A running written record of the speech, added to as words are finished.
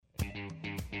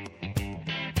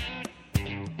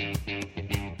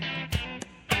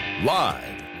Live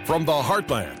from the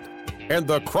heartland and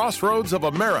the crossroads of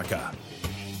America,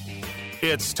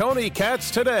 it's Tony Katz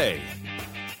Today.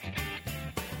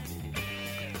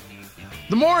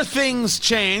 The more things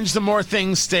change, the more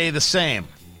things stay the same.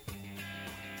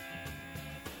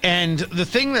 And the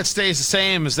thing that stays the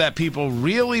same is that people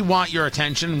really want your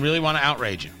attention, really want to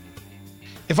outrage you.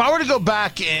 If I were to go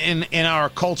back in our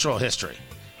cultural history,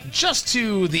 just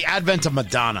to the advent of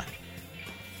Madonna.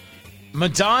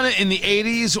 Madonna in the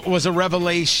 80s was a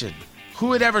revelation.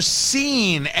 Who had ever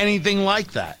seen anything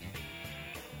like that?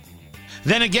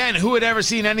 Then again, who had ever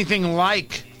seen anything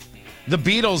like the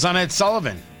Beatles on Ed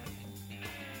Sullivan?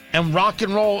 And rock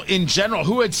and roll in general.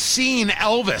 Who had seen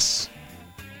Elvis?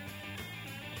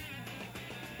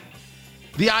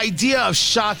 The idea of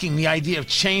shocking, the idea of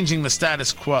changing the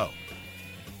status quo.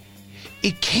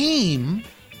 It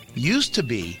used to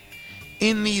be,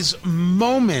 in these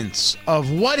moments of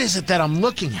what is it that I'm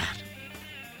looking at?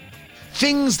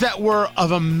 Things that were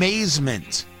of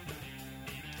amazement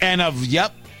and of,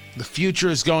 yep, the future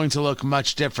is going to look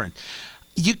much different.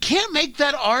 You can't make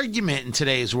that argument in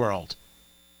today's world.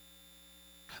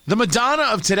 The Madonna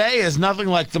of today is nothing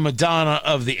like the Madonna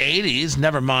of the 80s,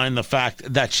 never mind the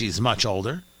fact that she's much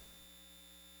older.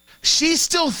 She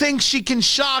still thinks she can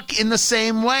shock in the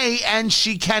same way, and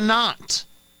she cannot.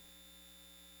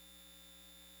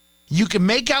 You can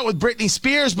make out with Britney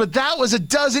Spears, but that was a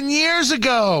dozen years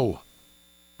ago.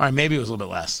 All right, maybe it was a little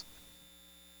bit less.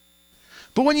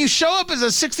 But when you show up as a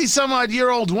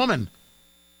 60-some-odd-year-old woman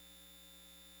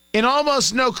in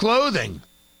almost no clothing,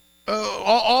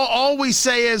 all we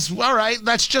say is, all right,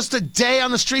 that's just a day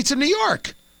on the streets of New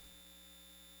York.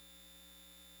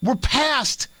 We're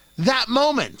past that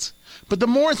moment. But the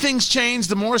more things change,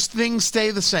 the more things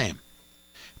stay the same.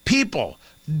 People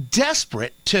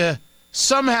desperate to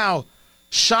somehow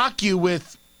shock you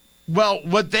with, well,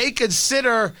 what they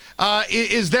consider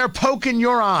is their poke in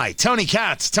your eye. Tony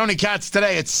Katz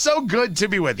Today. It's so good to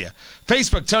be with you.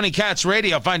 Facebook, Tony Katz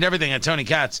Radio. Find everything at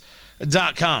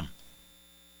TonyKatz.com.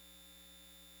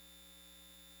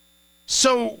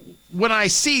 So when I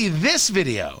see this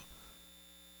video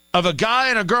of a guy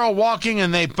and a girl walking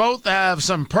and they both have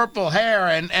some purple hair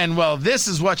and well, this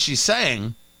is what she's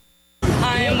saying.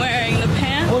 I am wearing the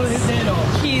pants.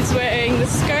 He's wearing the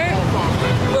skirt.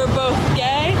 We're both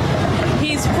gay.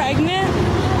 He's pregnant.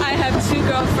 I have 2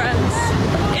 girlfriends.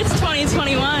 It's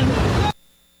 2021.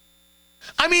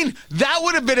 I mean, that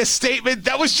would have been a statement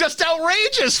that was just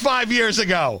outrageous 5 years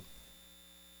ago.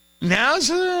 Now it's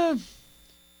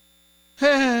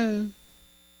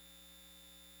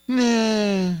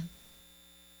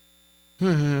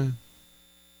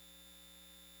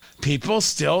people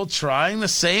still trying the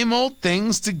same old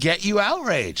things to get you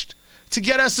outraged, to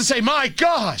get us to say, my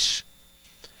gosh.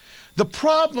 The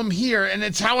problem here, and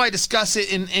it's how I discuss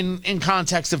it in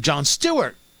context of Jon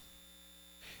Stewart,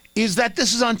 is that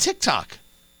this is on TikTok.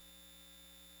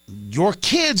 Your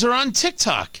kids are on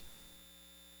TikTok.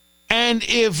 And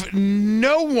if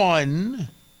no one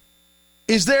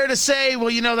is there to say,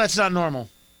 well, you know, that's not normal.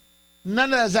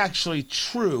 None of that is actually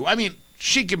true. I mean,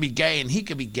 she could be gay and he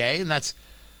could be gay, and that's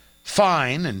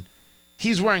fine. And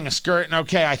he's wearing a skirt, and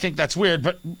okay, I think that's weird,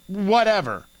 but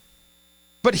whatever.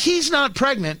 But he's not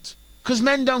pregnant because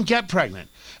men don't get pregnant.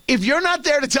 If you're not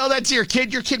there to tell that to your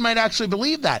kid might actually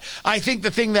believe that. I think the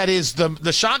thing that is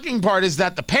the shocking part is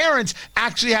that the parents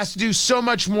actually has to do so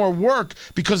much more work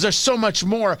because there's so much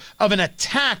more of an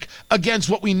attack against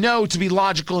what we know to be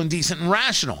logical and decent and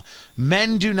rational.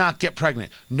 Men do not get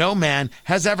pregnant. No man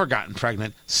has ever gotten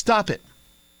pregnant. Stop it.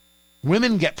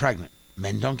 Women get pregnant.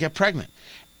 Men don't get pregnant.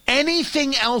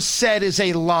 Anything else said is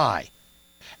a lie.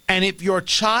 And if your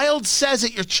child says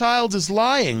it, your child is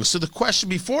lying. So the question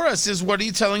before us is, what are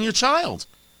you telling your child?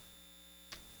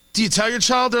 Do you tell your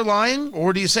child they're lying?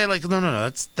 Or do you say, like, no,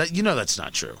 that's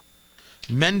not true.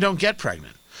 Men don't get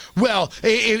pregnant. Well,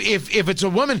 if it's a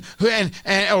woman who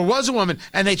or was a woman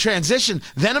and they transition,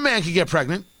 then a man can get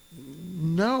pregnant.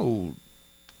 No,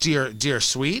 dear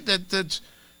sweet,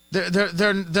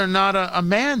 they're not a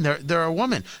man. They're a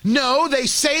woman. No, they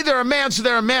say they're a man, so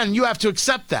they're a man, and you have to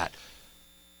accept that.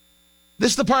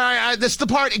 This is the part. This is the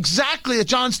part exactly that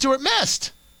Jon Stewart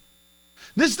missed.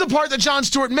 This is the part that Jon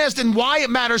Stewart missed, and why it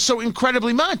matters so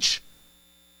incredibly much.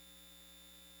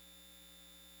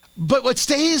 But what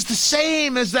stays the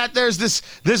same is that there's this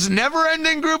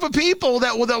never-ending group of people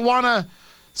that want to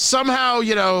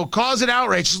somehow, cause an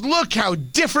outrage. Look how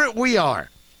different we are.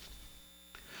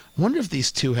 I wonder if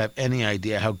these two have any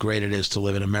idea how great it is to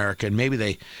live in America. And maybe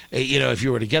they, if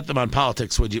you were to get them on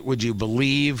politics, would you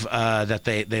believe that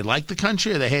they like the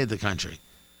country or they hate the country?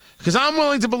 Because I'm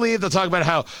willing to believe they'll talk about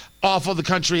how awful the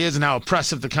country is and how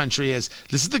oppressive the country is.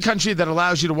 This is the country that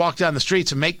allows you to walk down the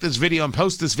streets and make this video and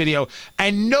post this video,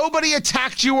 and nobody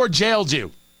attacked you or jailed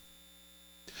you.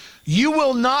 You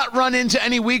will not run into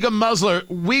any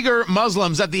Uyghur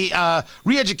Muslims at the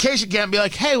re-education camp and be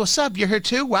like, hey, what's up? You're here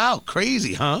too? Wow,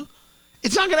 crazy, huh?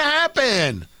 It's not going to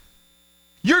happen.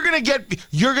 You're going to get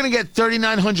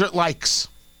 3,900 likes.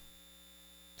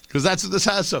 Because that's what this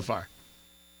has so far.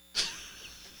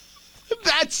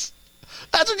 That's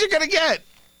what you're going to get.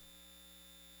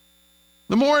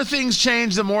 The more things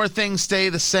change, the more things stay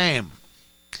the same.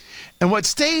 And what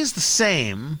stays the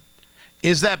same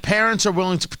is that parents are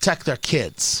willing to protect their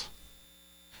kids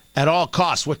at all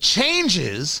costs. What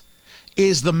changes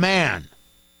is the man.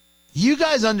 You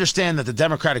guys understand that the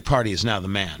Democratic Party is now the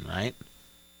man, right?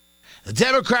 The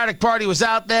Democratic Party was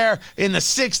out there in the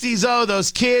 60s,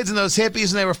 those kids and those hippies,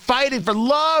 and they were fighting for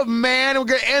love, man. And we're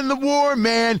going to end the war,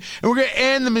 man. And we're going to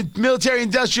end the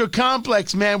military-industrial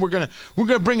complex, man. We're going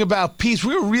to bring about peace.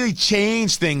 We're going to really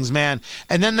change things, man.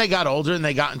 And then they got older and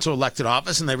they got into elected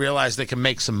office and they realized they can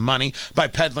make some money by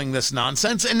peddling this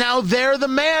nonsense. And now they're the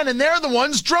man, and they're the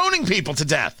ones droning people to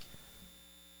death.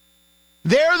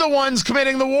 They're the ones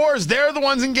committing the wars. They're the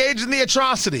ones engaged in the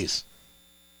atrocities.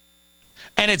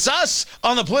 And it's us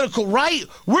on the political right.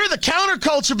 We're the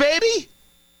counterculture, baby.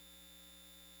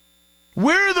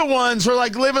 We're the ones who are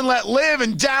like live and let live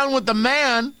and down with the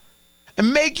man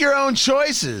and make your own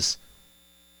choices.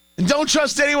 And don't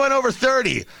trust anyone over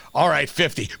 30. All right,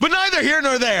 50. But neither here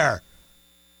nor there.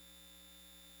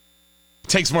 It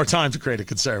takes more time to create a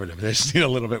conservative. They just need a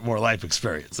little bit more life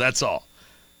experience. That's all.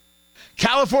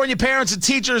 California parents and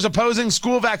teachers opposing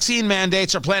school vaccine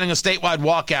mandates are planning a statewide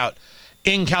walkout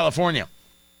in California.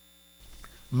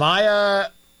 My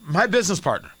business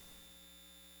partner.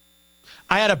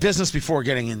 I had a business before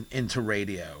getting into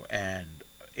radio, and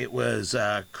it was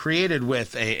created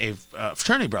with a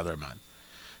fraternity brother of mine,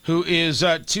 who is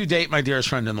to date my dearest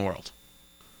friend in the world.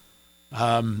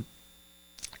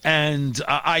 And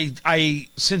I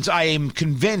since I am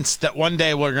convinced that one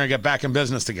day we're going to get back in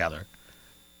business together,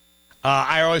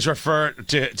 I always refer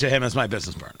to him as my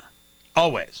business partner.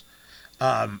 Always.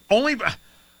 Only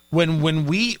when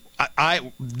we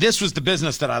this was the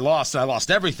business that I lost. I lost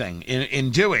everything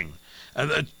in doing.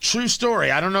 A true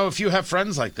story. I don't know if you have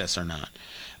friends like this or not.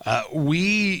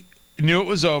 We knew it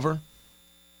was over,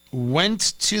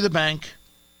 went to the bank,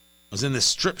 was in this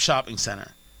strip shopping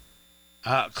center,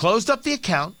 closed up the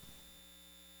account,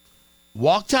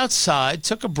 walked outside,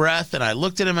 took a breath, and I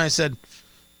looked at him and I said,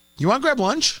 you want to grab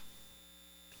lunch?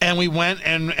 And we went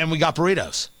and we got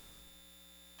burritos.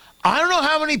 I don't know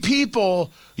how many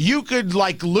people you could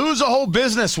like lose a whole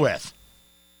business with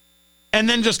and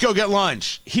then just go get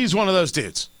lunch. He's one of those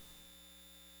dudes.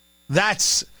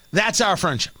 That's our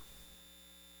friendship.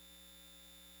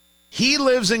 He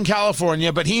lives in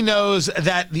California, but he knows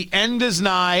that the end is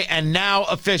nigh and now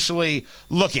officially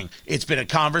looking. It's been a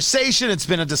conversation. It's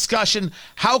been a discussion.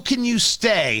 How can you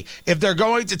stay if they're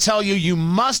going to tell you you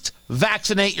must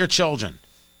vaccinate your children?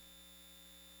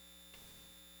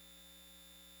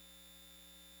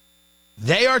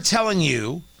 They are telling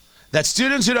you that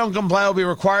students who don't comply will be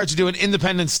required to do an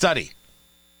independent study.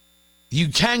 You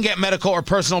can get medical or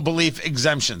personal belief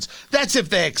exemptions. That's if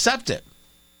they accept it.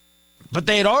 But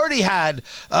they had already had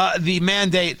the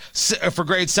mandate for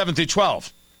grades 7 through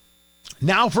 12.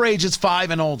 Now for ages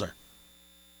 5 and older.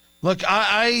 Look,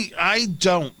 I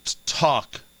don't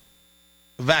talk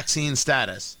vaccine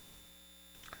status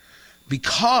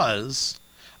because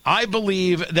I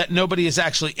believe that nobody is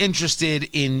actually interested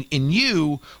in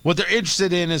you. What they're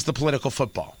interested in is the political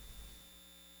football.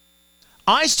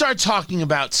 I start talking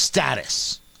about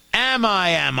status. Am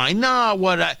I? Nah,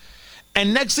 what?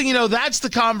 And next thing you know, that's the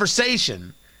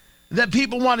conversation that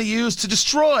people want to use to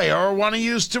destroy or want to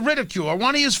use to ridicule or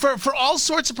want to use for all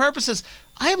sorts of purposes.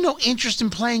 I have no interest in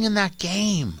playing in that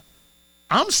game.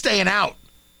 I'm staying out.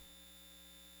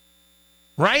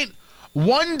 Right?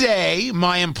 One day,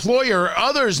 my employer or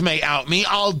others may out me.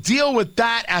 I'll deal with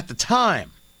that at the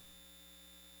time.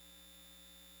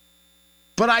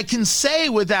 But I can say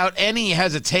without any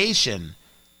hesitation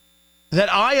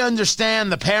that I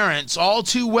understand the parents all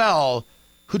too well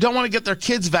who don't want to get their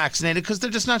kids vaccinated because they're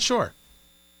just not sure.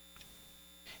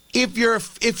 If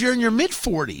you're in your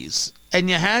mid-40s and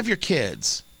you have your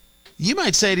kids, you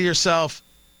might say to yourself,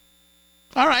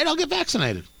 all right, I'll get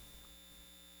vaccinated.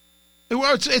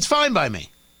 It's fine by me.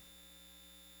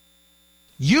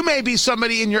 You may be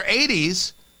somebody in your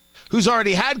 80s who's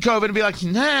already had COVID and be like,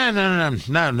 no,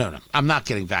 I'm not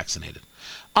getting vaccinated.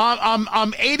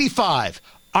 I'm 85.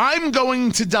 I'm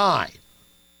going to die.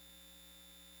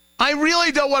 I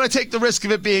really don't want to take the risk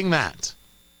of it being that.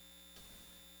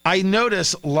 I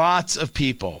notice lots of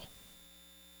people,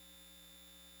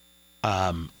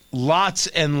 lots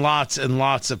and lots and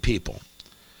lots of people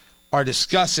are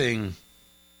discussing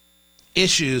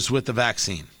issues with the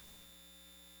vaccine,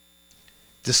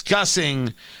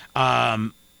 discussing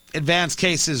advanced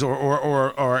cases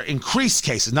or increased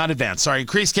cases, not advanced,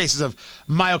 increased cases of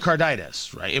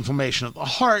myocarditis, right? Inflammation of the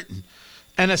heart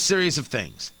and a series of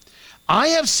things. I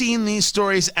have seen these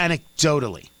stories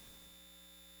anecdotally,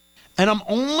 and I'm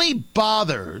only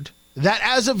bothered that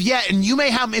as of yet, and you may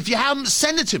have, if you haven't,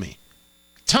 send it to me.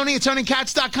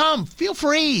 Tony@TonyKatz.com. Feel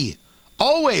free.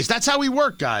 Always. That's how we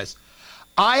work, guys.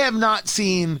 I have not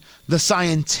seen the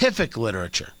scientific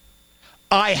literature.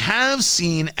 I have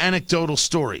seen anecdotal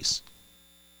stories.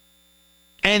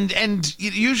 And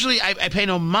usually I pay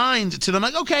no mind to them.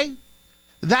 Like, okay,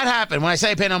 that happened. When I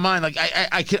say I pay no mind, like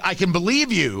I can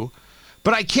believe you,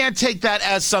 but I can't take that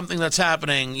as something that's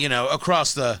happening,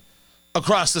 across the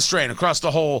strain, across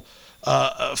the whole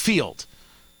field.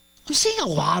 I'm seeing a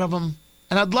lot of them.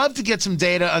 And I'd love to get some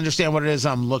data, understand what it is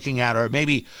I'm looking at, or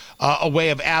maybe a way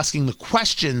of asking the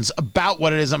questions about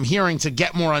what it is I'm hearing to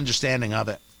get more understanding of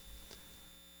it.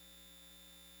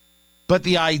 But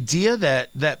the idea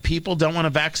that people don't want to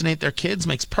vaccinate their kids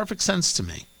makes perfect sense to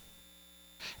me.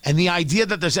 And the idea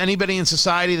that there's anybody in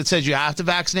society that says you have to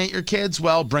vaccinate your kids,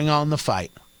 well, bring on the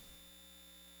fight.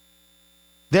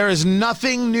 There is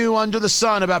nothing new under the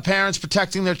sun about parents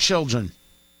protecting their children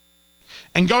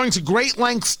and going to great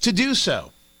lengths to do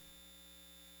so.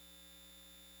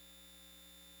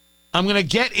 I'm going to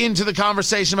get into the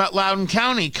conversation about Loudoun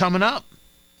County coming up.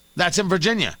 That's in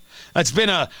Virginia. That's been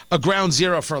a ground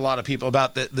zero for a lot of people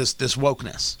about this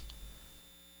wokeness.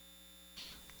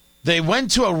 They went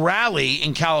to a rally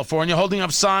in California holding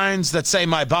up signs that say,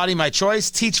 "My body, my choice,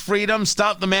 teach freedom,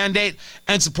 stop the mandate,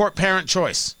 and support parent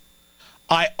choice."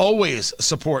 I always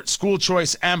support school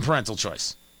choice and parental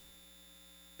choice.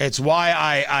 It's why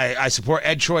I support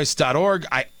edchoice.org.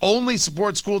 I only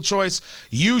support school choice.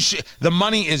 The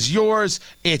money is yours.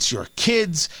 It's your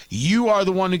kids. You are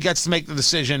the one who gets to make the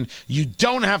decision. You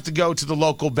don't have to go to the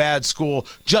local bad school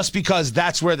just because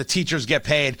that's where the teachers get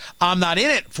paid. I'm not in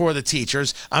it for the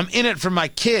teachers. I'm in it for my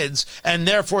kids, and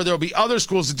therefore there will be other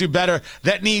schools that do better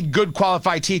that need good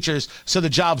qualified teachers, so the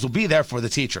jobs will be there for the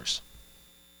teachers.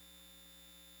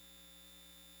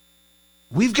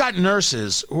 We've got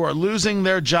nurses who are losing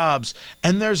their jobs,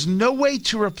 and there's no way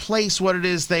to replace what it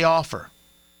is they offer.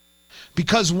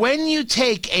 Because when you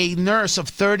take a nurse of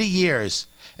 30 years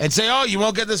and say, "Oh, you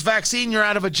won't get this vaccine, you're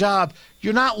out of a job,"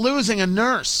 you're not losing a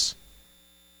nurse.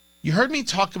 You heard me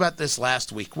talk about this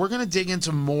last week. We're going to dig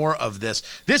into more of this.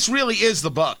 This really is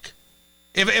the book.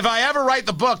 If I ever write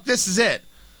the book, this is it.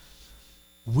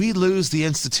 We lose the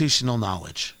institutional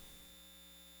knowledge.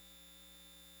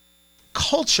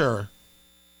 Culture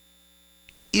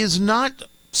is not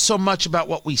so much about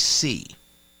what we see.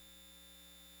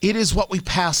 It is what we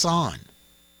pass on.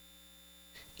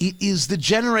 It is the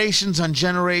generations on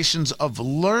generations of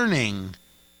learning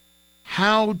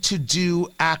how to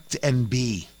do, act, and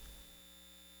be.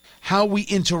 How we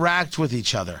interact with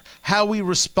each other, how we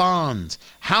respond,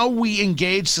 how we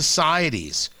engage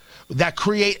societies that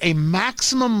create a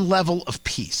maximum level of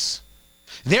peace.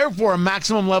 Therefore, a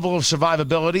maximum level of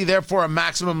survivability, therefore a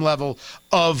maximum level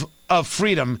of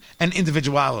freedom and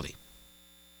individuality.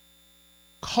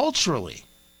 Culturally,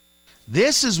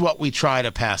 this is what we try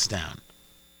to pass down.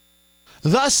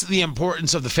 Thus, the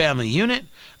importance of the family unit,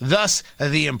 thus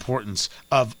the importance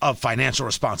of financial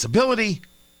responsibility,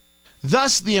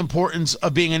 thus the importance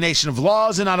of being a nation of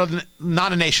laws and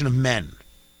not a nation of men.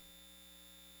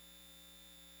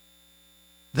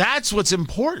 That's what's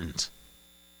important.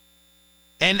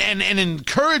 And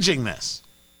encouraging this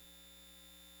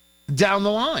down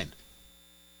the line.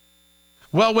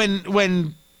 Well,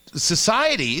 when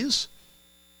societies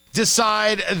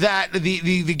decide that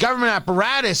the government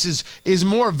apparatus is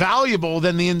more valuable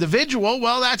than the individual,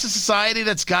 well, that's a society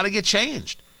that's got to get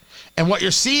changed. And what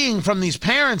you're seeing from these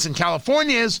parents in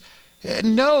California is,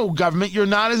 no, government, you're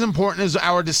not as important as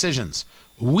our decisions.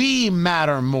 We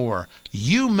matter more.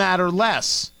 You matter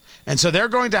less. And so they're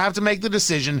going to have to make the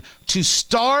decision to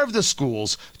starve the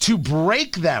schools, to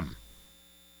break them,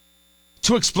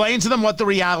 to explain to them what the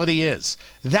reality is.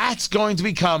 That's going to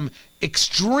become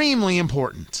extremely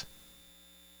important.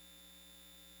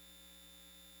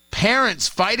 Parents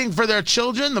fighting for their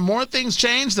children, the more things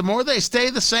change, the more they stay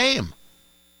the same.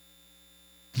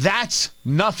 That's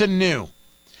nothing new.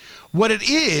 What it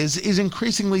is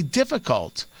increasingly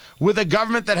difficult with a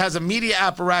government that has a media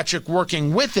apparatchik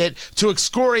working with it to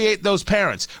excoriate those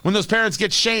parents. When those parents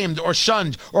get shamed or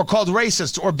shunned or called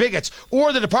racist or bigots,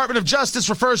 or the Department of Justice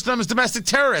refers to them as domestic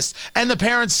terrorists, and the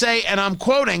parents say, and I'm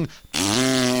quoting,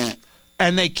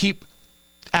 and they keep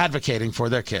advocating for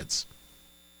their kids.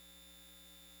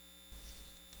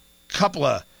 Couple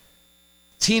of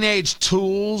teenage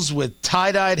tools with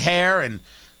tie-dyed hair and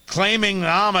claiming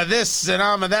I'm a this and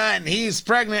I'm a that and he's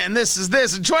pregnant and this is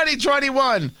this in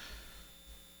 2021.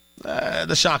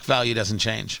 The shock value doesn't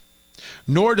change.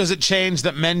 Nor does it change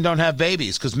that men don't have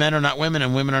babies, because men are not women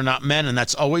and women are not men, and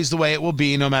that's always the way it will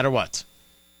be no matter what.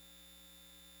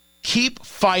 Keep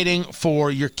fighting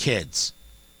for your kids,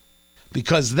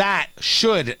 because that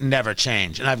should never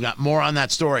change. And I've got more on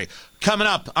that story coming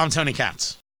up. I'm Tony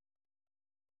Katz.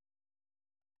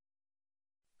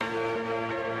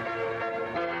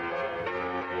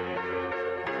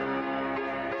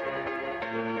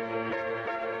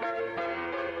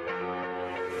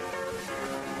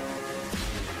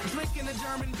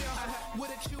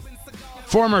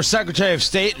 Former Secretary of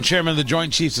State and Chairman of the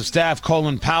Joint Chiefs of Staff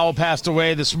Colin Powell passed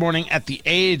away this morning at the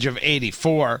age of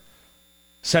 84.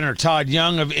 Senator Todd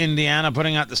Young of Indiana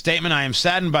putting out the statement, "I am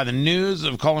saddened by the news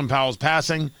of Colin Powell's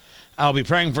passing. I'll be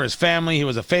praying for his family. He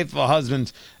was a faithful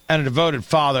husband and a devoted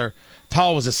father.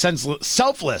 Powell was a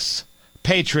selfless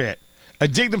patriot, a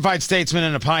dignified statesman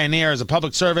and a pioneer. As a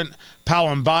public servant,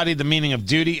 Powell embodied the meaning of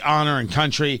duty, honor, and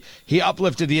country. He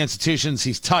uplifted the institutions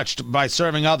he's touched by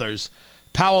serving others.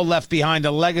 Powell left behind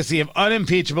a legacy of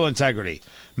unimpeachable integrity.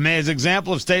 May his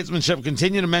example of statesmanship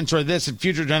continue to mentor this and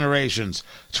future generations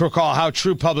to recall how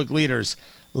true public leaders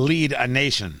lead a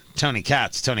nation." Tony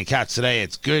Katz today.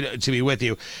 It's good to be with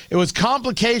you. It was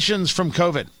complications from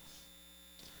COVID.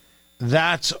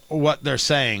 That's what they're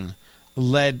saying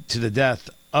led to the death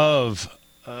of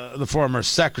the former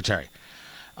secretary.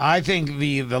 I think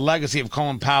the legacy of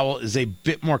Colin Powell is a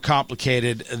bit more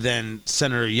complicated than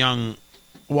Senator Young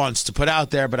wants to put out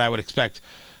there, but I would expect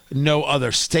no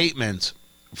other statement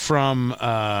from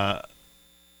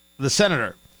the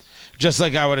senator, just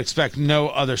like I would expect no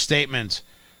other statement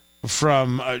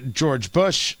from George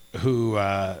Bush, who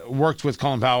worked with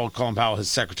Colin Powell. Colin Powell, his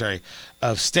Secretary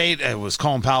of State. It was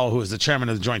Colin Powell who was the chairman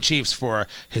of the Joint Chiefs for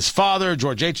his father,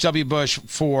 George H.W. Bush,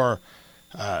 for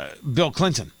Bill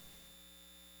Clinton.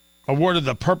 Awarded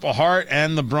the Purple Heart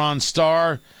and the Bronze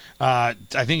Star. I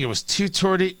think it was two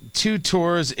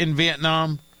tours in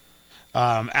Vietnam.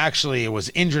 Actually, it was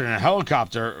injured in a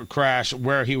helicopter crash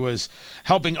where he was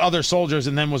helping other soldiers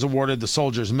and then was awarded the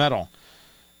Soldier's Medal.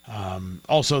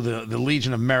 Also, the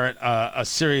Legion of Merit, a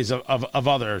series of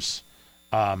others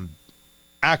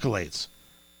accolades.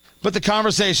 But the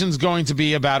conversation's going to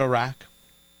be about Iraq,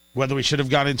 whether we should have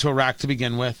gone into Iraq to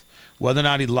begin with, whether or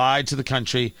not he lied to the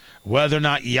country, whether or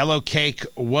not yellow cake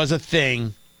was a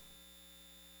thing.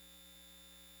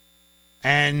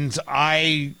 And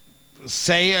I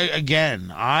say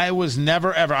again, I was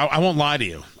never, ever, I won't lie to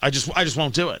you. I just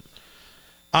won't do it.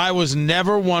 I was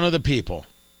never one of the people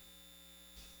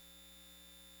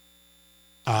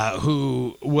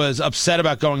who was upset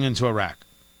about going into Iraq.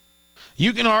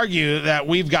 You can argue that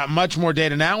we've got much more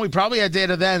data now. We probably had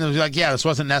data then that was like, yeah, this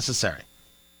wasn't necessary.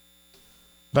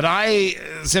 But I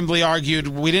simply argued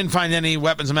we didn't find any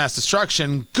weapons of mass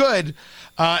destruction. Good.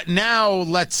 Now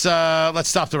let's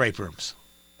stop the rape rooms.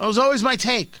 That was always my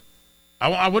take.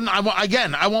 I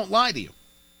won't lie to you.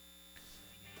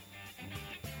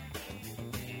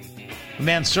 The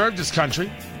man served his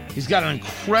country. He's got an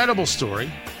incredible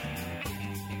story.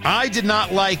 I did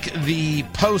not like the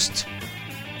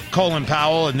post-Colin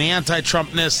Powell and the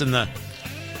anti-Trumpness and the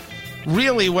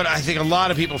really what I think a lot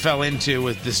of people fell into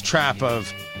with this trap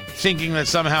of thinking that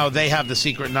somehow they have the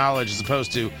secret knowledge as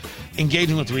opposed to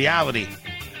engaging with reality.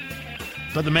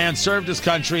 But the man served his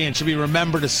country and should be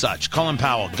remembered as such. Colin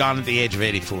Powell, gone at the age of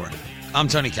 84. I'm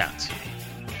Tony Katz.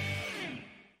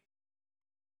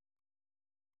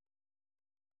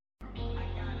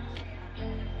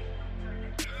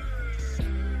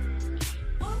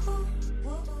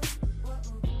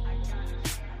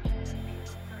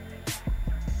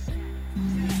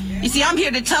 You see, I'm here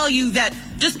to tell you that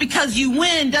just because you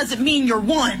win doesn't mean you're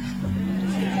won.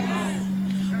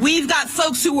 We've got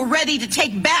folks who are ready to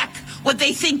take back what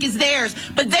they think is theirs,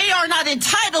 but they are not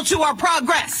entitled to our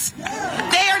progress. They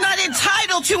are not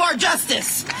entitled to our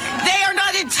justice. They are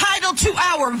not entitled to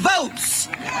our votes.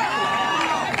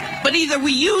 But either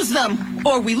we use them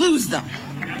or we lose them.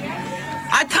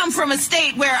 I come from a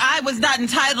state where I was not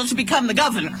entitled to become the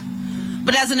governor.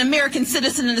 But as an American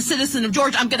citizen and a citizen of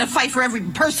Georgia, I'm going to fight for every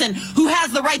person who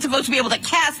has the right to vote to be able to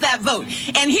cast that vote.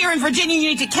 And here in Virginia, you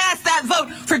need to cast that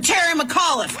vote for Terry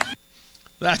McAuliffe.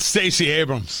 That's Stacey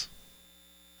Abrams.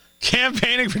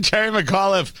 Campaigning for Terry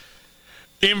McAuliffe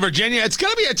in Virginia. It's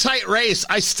going to be a tight race.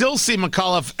 I still see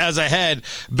McAuliffe as ahead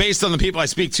based on the people I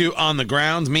speak to on the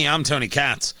ground. I'm Tony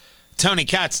Katz. Tony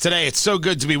Katz today. It's so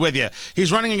good to be with you.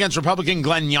 He's running against Republican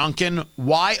Glenn Youngkin.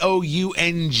 Youngkin.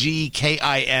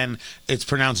 It's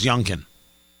pronounced Youngkin.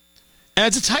 And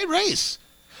it's a tight race.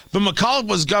 But McAuliffe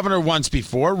was governor once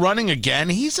before, running again.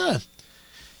 He's an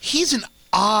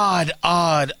odd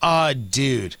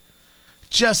dude.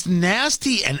 Just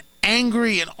nasty and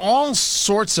angry and all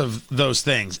sorts of those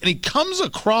things. And he comes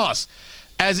across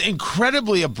as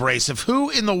incredibly abrasive. Who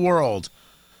in the world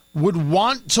would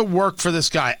want to work for this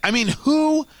guy? I mean,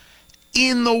 who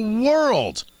in the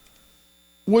world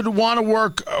would want to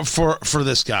work for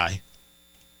this guy?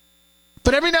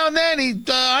 But every now and then he,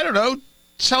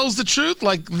 tells the truth,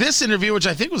 like this interview, which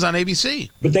I think was on ABC.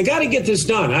 But they got to get this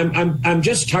done. I'm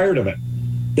just tired of it.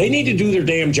 They need to do their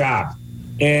damn job.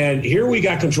 And here we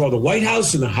got control of the White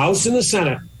House and the House and the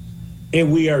Senate,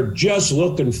 and we are just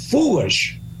looking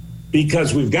foolish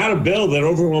because we've got a bill that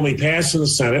overwhelmingly passed in the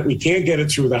Senate. We can't get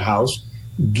it through the House.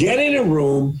 Get in a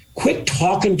room, quit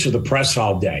talking to the press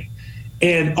all day.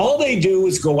 And all they do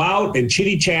is go out and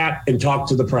chitty-chat and talk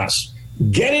to the press.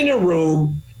 Get in a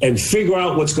room and figure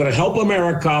out what's going to help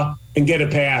America and get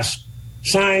it passed,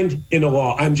 signed into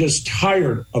law. I'm just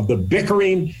tired of the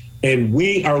bickering, and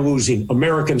we are losing.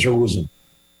 Americans are losing.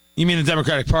 You mean the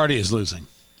Democratic Party is losing?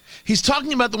 He's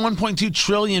talking about the $1.2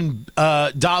 trillion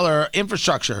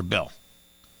infrastructure bill.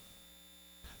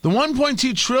 The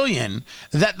 $1.2 trillion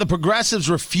that the progressives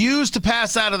refused to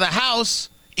pass out of the House,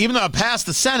 even though it passed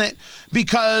the Senate,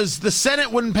 because the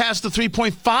Senate wouldn't pass the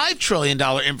 $3.5 trillion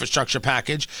infrastructure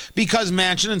package because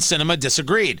Manchin and Sinema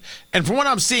disagreed. And from what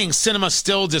I'm seeing, Sinema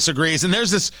still disagrees. And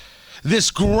there's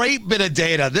this great bit of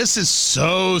data. This is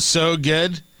so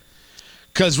good.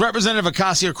 Because Representative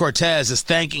Ocasio-Cortez is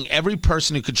thanking every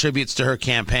person who contributes to her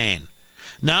campaign.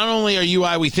 Not only are you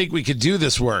why we think we could do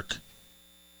this work,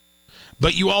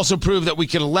 but you also prove that we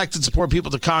can elect and support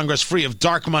people to Congress free of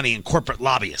dark money and corporate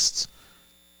lobbyists.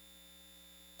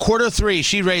 Q3,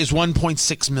 she raised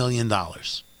 $1.6 million.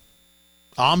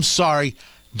 I'm sorry,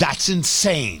 that's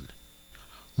insane.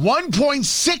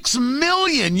 $1.6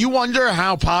 million. You wonder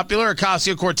how popular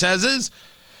Ocasio-Cortez is?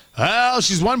 Well,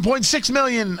 she's 1.6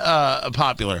 million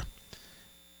popular.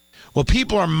 Well,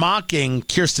 people are mocking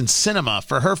Kyrsten Sinema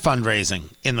for her fundraising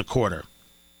in the quarter.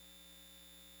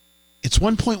 It's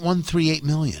 1.138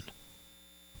 million.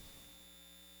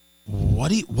 What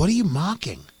are you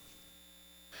mocking?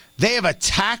 They have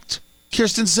attacked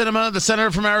Kyrsten Sinema, the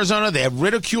senator from Arizona. They have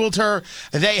ridiculed her.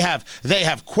 They have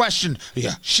questioned.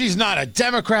 Yeah, she's not a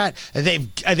Democrat.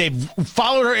 They've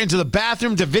followed her into the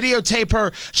bathroom to videotape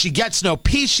her. She gets no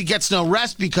peace. She gets no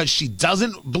rest because she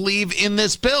doesn't believe in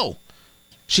this bill.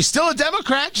 She's still a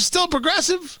Democrat. She's still a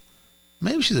progressive.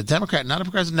 Maybe she's a Democrat, not a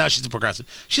progressive. No, she's a progressive.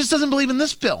 She just doesn't believe in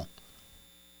this bill.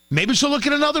 Maybe she'll look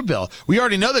at another bill. We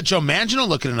already know that Joe Manchin will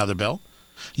look at another bill.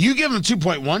 You give him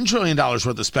 $2.1 trillion worth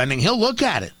of spending, he'll look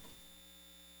at it.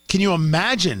 Can you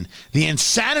imagine the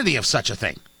insanity of such a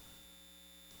thing?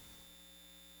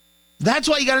 That's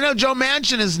why you got to know Joe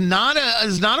Manchin is not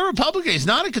a Republican. He's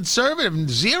not a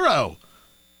conservative. Zero.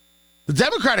 The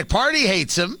Democratic Party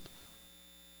hates him,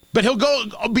 but he'll go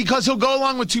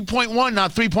along with 2.1,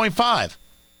 not 3.5.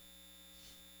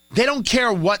 They don't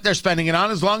care what they're spending it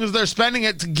on as long as they're spending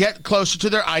it to get closer to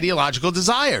their ideological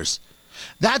desires.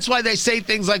 That's why they say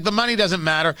things like the money doesn't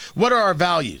matter. What are our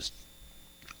values?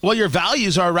 Well, your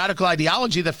values are a radical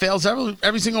ideology that fails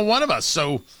every single one of us.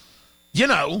 So, we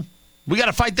got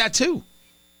to fight that too.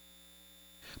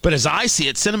 But as I see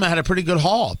it, Sinema had a pretty good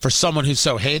haul for someone who's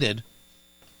so hated.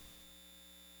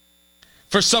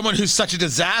 For someone who's such a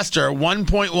disaster,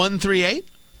 1.138?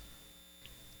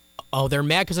 Oh, they're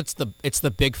mad because it's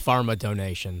the big pharma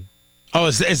donation. Oh,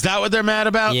 is that what they're mad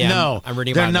about? Yeah, no, I'm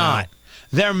reading they're about not. now.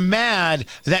 They're mad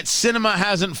that Sinema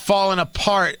hasn't fallen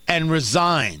apart and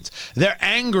resigned. They're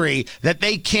angry that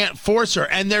they can't force her.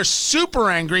 And they're super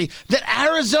angry that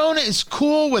Arizona is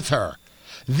cool with her.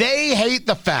 They hate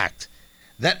the fact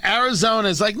that Arizona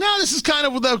is like, no, this is kind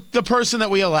of the person that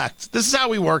we elect. This is how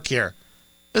we work here.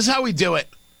 This is how we do it.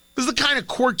 This is the kind of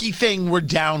quirky thing we're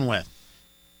down with.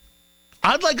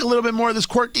 I'd like a little bit more of this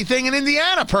quirky thing in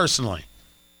Indiana, personally.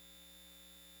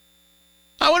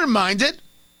 I wouldn't mind it.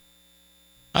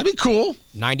 That'd be cool.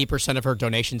 90% of her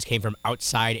donations came from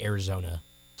outside Arizona.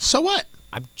 So what?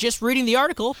 I'm just reading the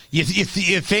article. You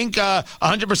think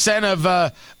 100%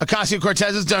 of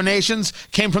Ocasio-Cortez's donations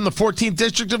came from the 14th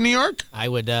District of New York? I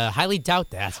would highly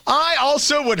doubt that. I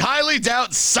also would highly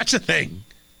doubt such a thing.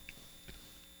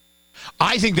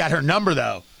 I think that her number,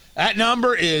 though, That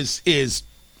number is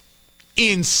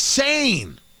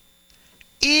insane.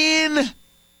 Insane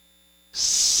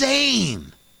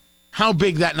how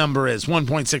big that number is,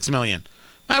 1.6 million.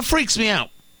 That freaks me out.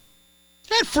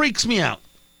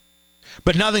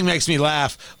 But nothing makes me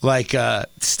laugh like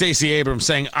Stacey Abrams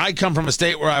saying, I come from a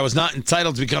state where I was not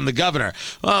entitled to become the governor.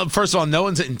 Well, first of all, no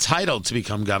one's entitled to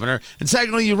become governor. And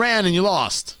secondly, you ran and you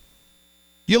lost.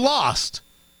 You lost.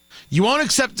 You won't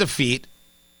accept defeat.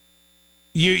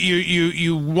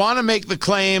 You want to make the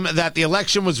claim that the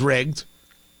election was rigged.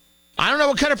 I don't know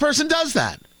what kind of person does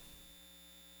that.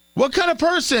 What kind of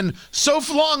person so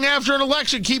long after an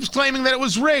election keeps claiming that it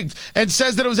was rigged and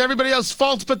says that it was everybody else's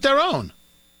fault but their own?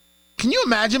 Can you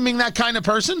imagine being that kind of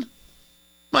person?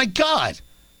 My God.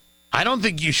 I don't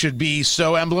think you should be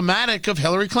so emblematic of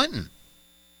Hillary Clinton.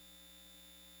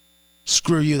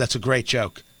 Screw you. That's a great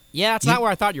joke. Yeah, it's not where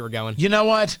I thought you were going. You know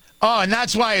what? Oh, and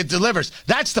that's why it delivers.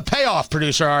 That's the payoff,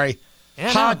 producer Ari. Yeah,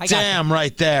 Hot damn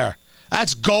right there.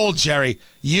 That's gold, Jerry.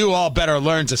 You all better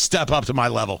learn to step up to my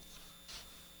level.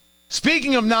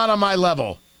 Speaking of not on my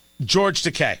level, George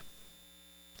Takei.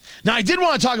 Now, I did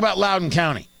want to talk about Loudoun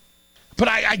County, but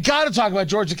I got to talk about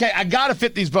George Takei. I got to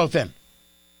fit these both in.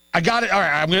 I got it. All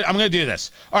right, I'm going to do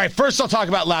this. All right, first I'll talk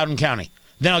about Loudoun County.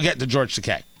 Then I'll get to George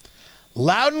Takei.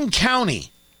 Loudoun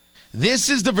County. This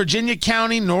is the Virginia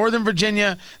county, Northern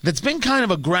Virginia, that's been kind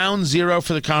of a ground zero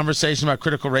for the conversation about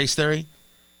critical race theory.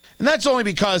 And that's only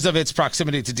because of its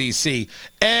proximity to D.C.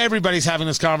 Everybody's having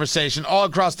this conversation all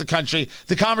across the country.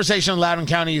 The conversation in Loudoun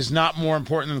County is not more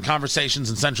important than conversations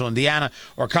in central Indiana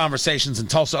or conversations in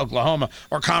Tulsa, Oklahoma,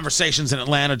 or conversations in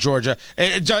Atlanta, Georgia.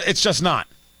 It's just not.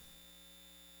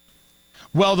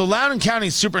 Well, the Loudoun County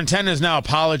superintendent is now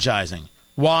apologizing.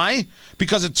 Why?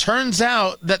 Because it turns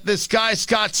out that this guy,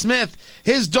 Scott Smith,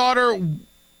 his daughter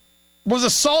was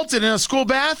assaulted in a school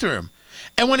bathroom.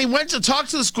 And when he went to talk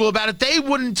to the school about it, they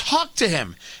wouldn't talk to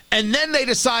him. And then they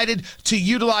decided to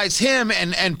utilize him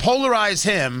and polarize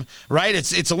him, right?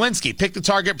 It's Alinsky. Pick the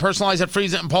target, personalize it,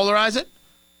 freeze it, and polarize it.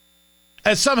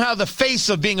 As somehow the face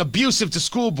of being abusive to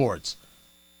school boards.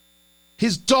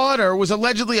 His daughter was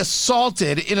allegedly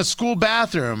assaulted in a school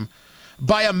bathroom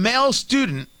by a male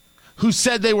student who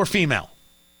said they were female.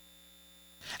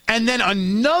 And then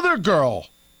another girl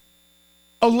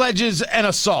alleges an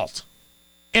assault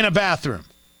in a bathroom.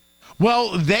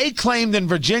 Well, they claimed in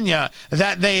Virginia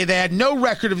that they had no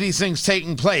record of these things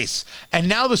taking place. And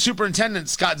now the superintendent,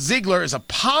 Scott Ziegler, is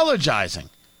apologizing,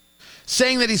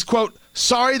 saying that he's, quote,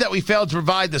 sorry that we failed to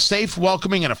provide the safe,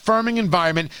 welcoming, and affirming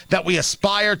environment that we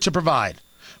aspire to provide.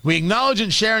 We acknowledge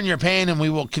and share in your pain, and we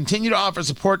will continue to offer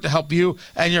support to help you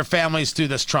and your families through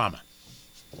this trauma.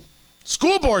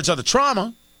 School boards are the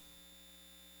trauma.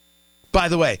 By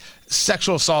the way,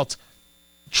 sexual assault,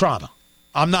 trauma.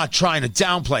 I'm not trying to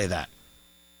downplay that.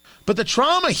 But the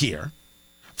trauma here,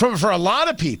 for a lot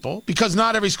of people, because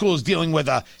not every school is dealing with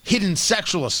a hidden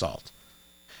sexual assault,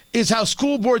 is how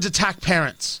school boards attack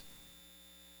parents.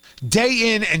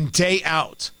 Day in and day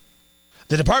out.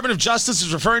 The Department of Justice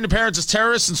is referring to parents as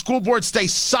terrorists, and school boards stay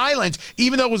silent,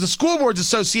 even though it was the School Boards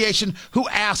Association who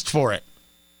asked for it.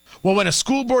 Well, when a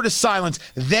school board is silent,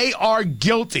 they are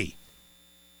guilty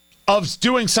of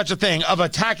doing such a thing, of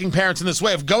attacking parents in this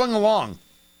way, of going along.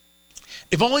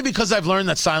 If only because I've learned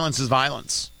that silence is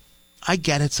violence. I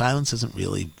get it. Silence isn't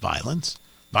really violence.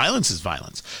 Violence is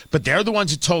violence. But they're the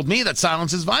ones who told me that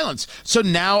silence is violence. So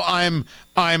now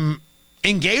I'm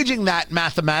engaging that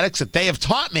mathematics that they have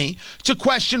taught me to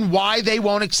question why they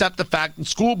won't accept the fact that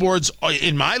school boards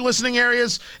in my listening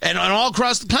areas and all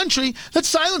across the country, that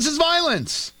silence is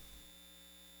violence.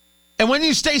 And when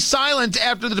you stay silent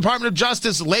after the Department of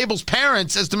Justice labels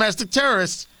parents as domestic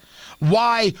terrorists,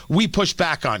 why we push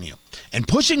back on you. And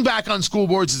pushing back on school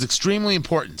boards is extremely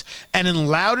important. And in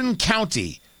Loudoun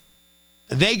County,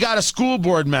 they got a school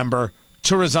board member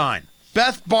to resign.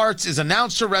 Beth Bartz has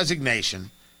announced her resignation.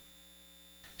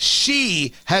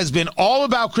 She has been all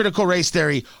about critical race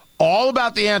theory, all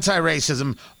about the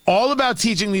anti-racism, all about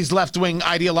teaching these left-wing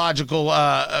ideological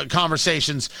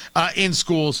conversations in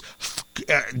schools,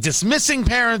 dismissing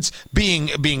parents, being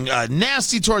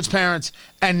nasty towards parents,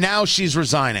 and now she's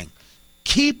resigning.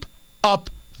 Keep up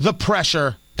the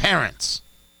pressure, parents.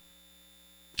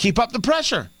 Keep up the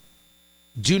pressure.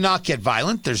 Do not get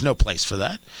violent. There's no place for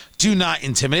that. Do not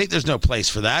intimidate. There's no place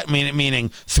for that, meaning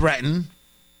threaten.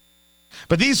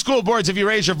 But these school boards, if you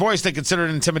raise your voice, they consider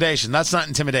it intimidation. That's not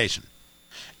intimidation.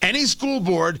 Any school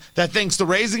board that thinks the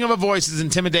raising of a voice is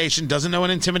intimidation doesn't know what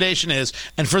intimidation is,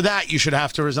 and for that, you should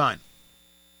have to resign.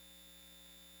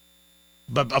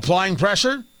 But applying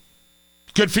pressure,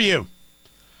 good for you.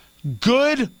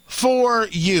 Good for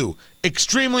you.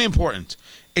 Extremely important.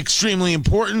 extremely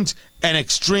important and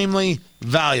extremely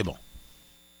valuable.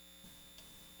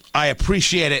 I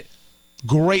appreciate it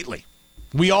greatly.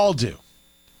 We all do.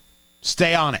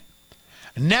 Stay on it.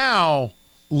 Now,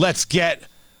 let's get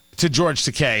to George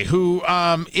Takei, who,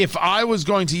 if I was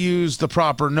going to use the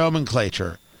proper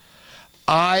nomenclature,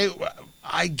 I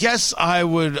guess I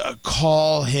would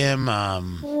call him a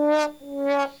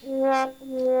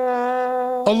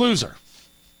loser.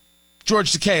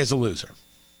 George Takei is a loser.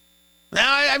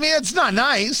 Now, I mean, it's not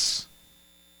nice.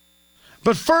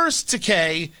 But first,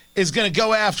 Takei is going to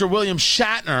go after William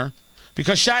Shatner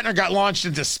because Shatner got launched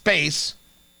into space.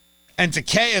 And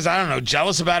Takei is, I don't know,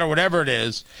 jealous about it or whatever it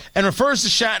is, and refers to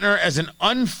Shatner as an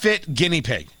unfit guinea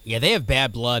pig. Yeah, they have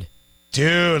bad blood.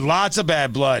 Dude, lots of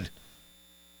bad blood.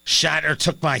 Shatner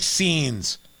took my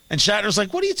scenes. And Shatner's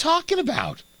like, what are you talking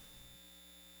about?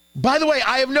 By the way,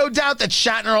 I have no doubt that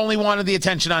Shatner only wanted the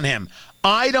attention on him.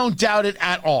 I don't doubt it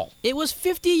at all. It was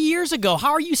 50 years ago.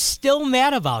 How are you still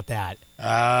mad about that?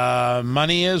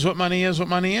 Money is what money is what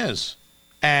money is.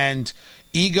 And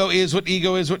ego is what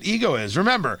ego is what ego is.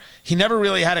 Remember, he never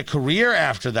really had a career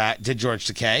after that, did George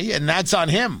Takei, and that's on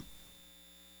him.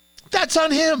 That's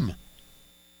on him.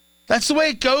 That's the way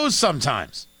it goes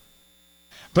sometimes.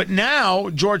 But now,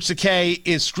 George Takei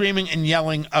is screaming and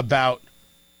yelling about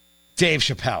Dave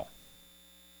Chappelle.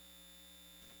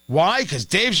 Why? Because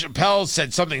Dave Chappelle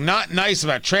said something not nice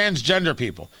about transgender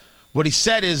people. What he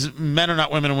said is men are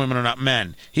not women and women are not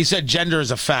men. He said gender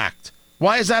is a fact.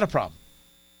 Why is that a problem?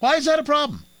 Why is that a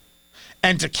problem?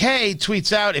 And Takei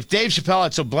tweets out, if Dave Chappelle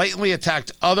had so blatantly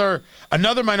attacked another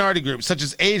minority group, such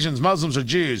as Asians, Muslims, or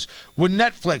Jews, would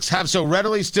Netflix have so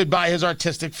readily stood by his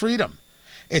artistic freedom?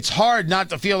 It's hard not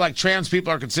to feel like trans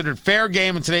people are considered fair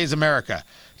game in today's America.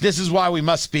 This is why we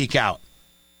must speak out.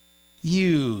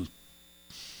 You're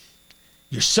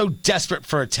so desperate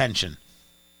for attention.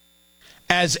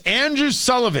 As Andrew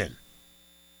Sullivan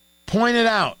pointed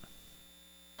out,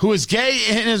 who is gay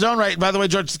in his own right, by the way,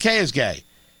 George Takei is gay,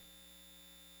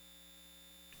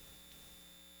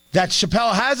 that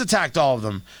Chappelle has attacked all of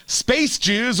them. Space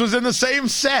Jews was in the same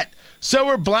set. So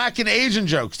were black and Asian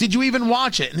jokes. Did you even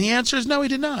watch it? And the answer is no, he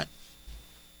did not.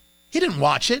 He didn't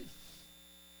watch it.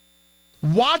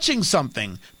 Watching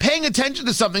something, paying attention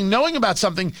to something, knowing about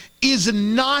something is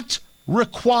not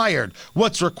required.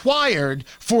 What's required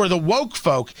for the woke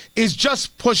folk is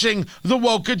just pushing the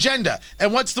woke agenda.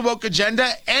 And what's the woke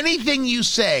agenda? Anything you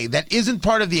say that isn't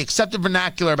part of the accepted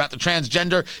vernacular about the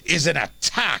transgender is an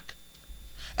attack.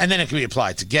 And then it can be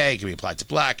applied to gay, it can be applied to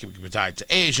black, it can be applied to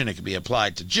Asian, it can be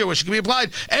applied to Jewish, it can be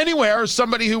applied anywhere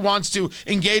somebody who wants to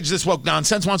engage this woke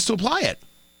nonsense wants to apply it.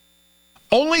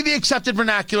 Only the accepted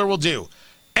vernacular will do.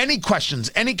 Any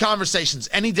questions, any conversations,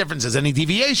 any differences, any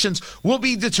deviations will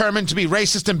be determined to be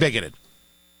racist and bigoted.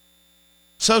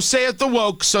 So saith the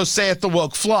woke, so saith the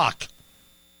woke flock.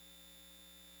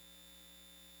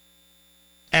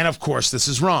 And of course, this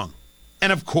is wrong.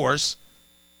 And of course,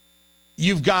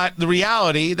 you've got the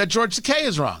reality that George Takei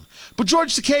is wrong. But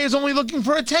George Takei is only looking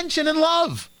for attention and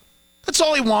love. That's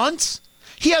all he wants.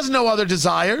 He has no other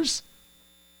desires.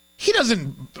 He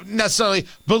doesn't necessarily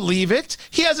believe it.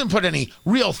 He hasn't put any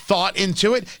real thought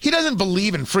into it. He doesn't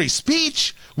believe in free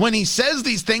speech when he says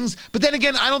these things. But then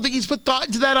again, I don't think he's put thought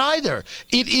into that either.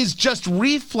 It is just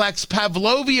reflex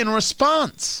Pavlovian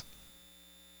response.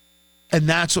 And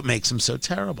that's what makes him so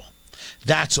terrible.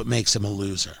 That's what makes him a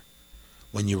loser.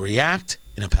 When you react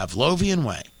in a Pavlovian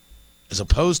way, as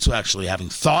opposed to actually having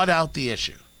thought out the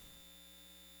issue,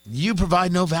 you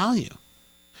provide no value.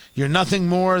 You're nothing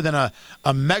more than a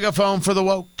megaphone for the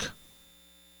woke.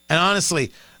 And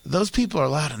honestly, those people are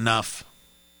loud enough.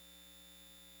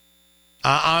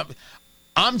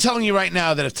 I'm telling you right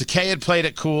now that if Takei had played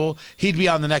it cool, he'd be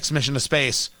on the next mission to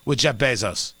space with Jeff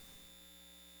Bezos.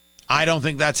 I don't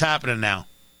think that's happening now.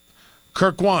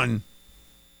 Kirk won,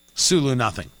 Sulu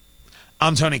nothing.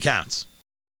 I'm Tony Katz.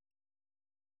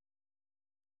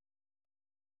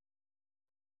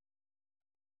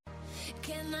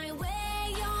 Can I wear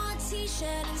your t-shirt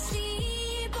and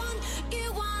sleep on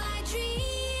you while I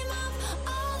dream of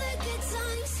all the good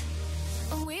times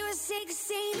when we were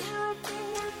 16?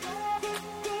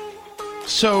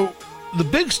 So the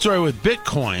big story with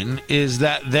Bitcoin is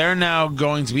that they're now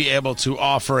going to be able to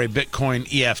offer a Bitcoin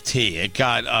EFT. It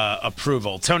got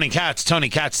approval. Tony Katz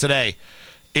today.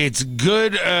 It's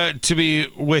good to be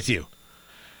with you.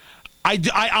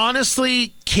 I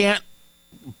honestly can't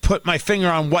put my finger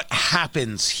on what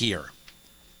happens here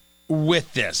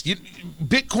with this.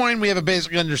 Bitcoin, we have a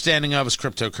basic understanding of as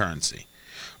cryptocurrency.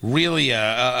 Really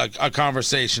a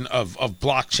conversation of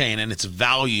blockchain and its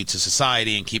value to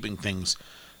society and keeping things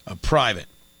private.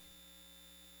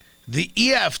 The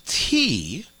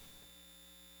EFT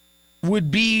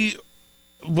would be,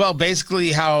 well,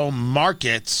 basically how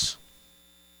markets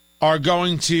are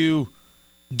going to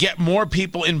get more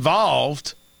people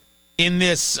involved in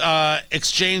this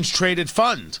exchange-traded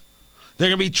fund. They're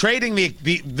going to be trading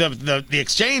the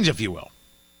exchange, if you will.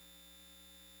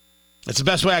 That's the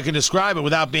best way I can describe it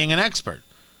without being an expert.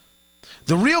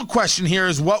 The real question here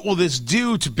is, what will this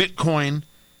do to Bitcoin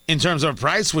in terms of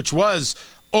price, which was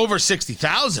over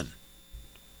 60,000?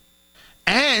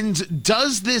 And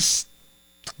does this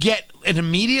get an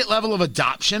immediate level of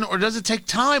adoption, or does it take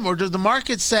time? Or does the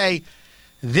market say,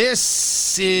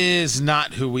 this is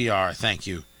not who we are? Thank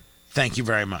you. Thank you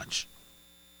very much.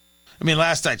 I mean,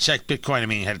 last I checked,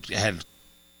 Bitcoin, had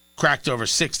cracked over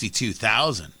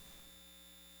 62,000.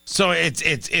 So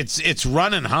it's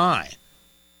running high.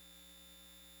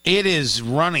 It is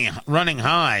running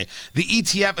high. The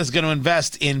ETF is going to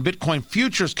invest in Bitcoin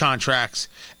futures contracts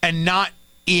and not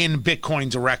in Bitcoin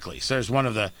directly. So there's one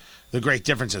of the great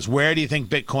differences. Where do you think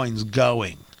Bitcoin's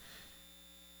going?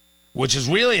 Which is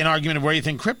really an argument of where you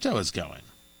think crypto is going.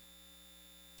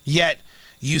 Yet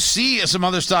you see some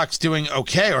other stocks doing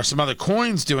okay, or some other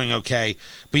coins doing okay,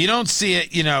 but you don't see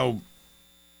it,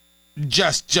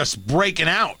 just breaking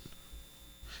out.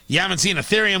 You haven't seen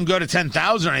Ethereum go to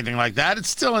 10,000 or anything like that. It's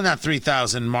still in that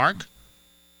 3,000 mark.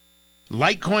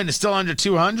 Litecoin is still under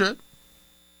 200.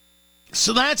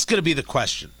 So that's going to be the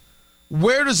question.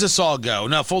 Where does this all go?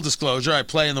 Now, full disclosure, I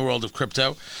play in the world of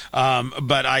crypto,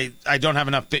 but I don't have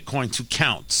enough Bitcoin to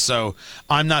count. So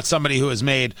I'm not somebody who has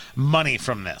made money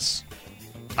from this.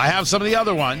 I have some of the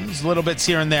other ones, little bits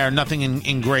here and there, nothing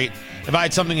in great. If I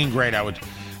had something in great, I would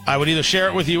either share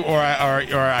it with you or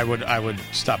I would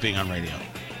stop being on radio.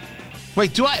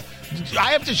 Wait, do I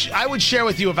have to? I would share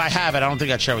with you if I have it. I don't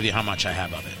think I'd share with you how much I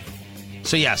have of it.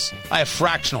 So yes, I have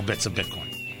fractional bits of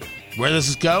Bitcoin. Where does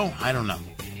this go? I don't know.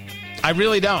 I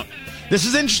really don't. This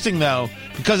is interesting though,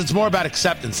 because it's more about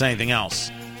acceptance than anything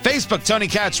else. Facebook, Tony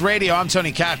Katz Radio. I'm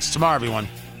Tony Katz. Tomorrow, everyone.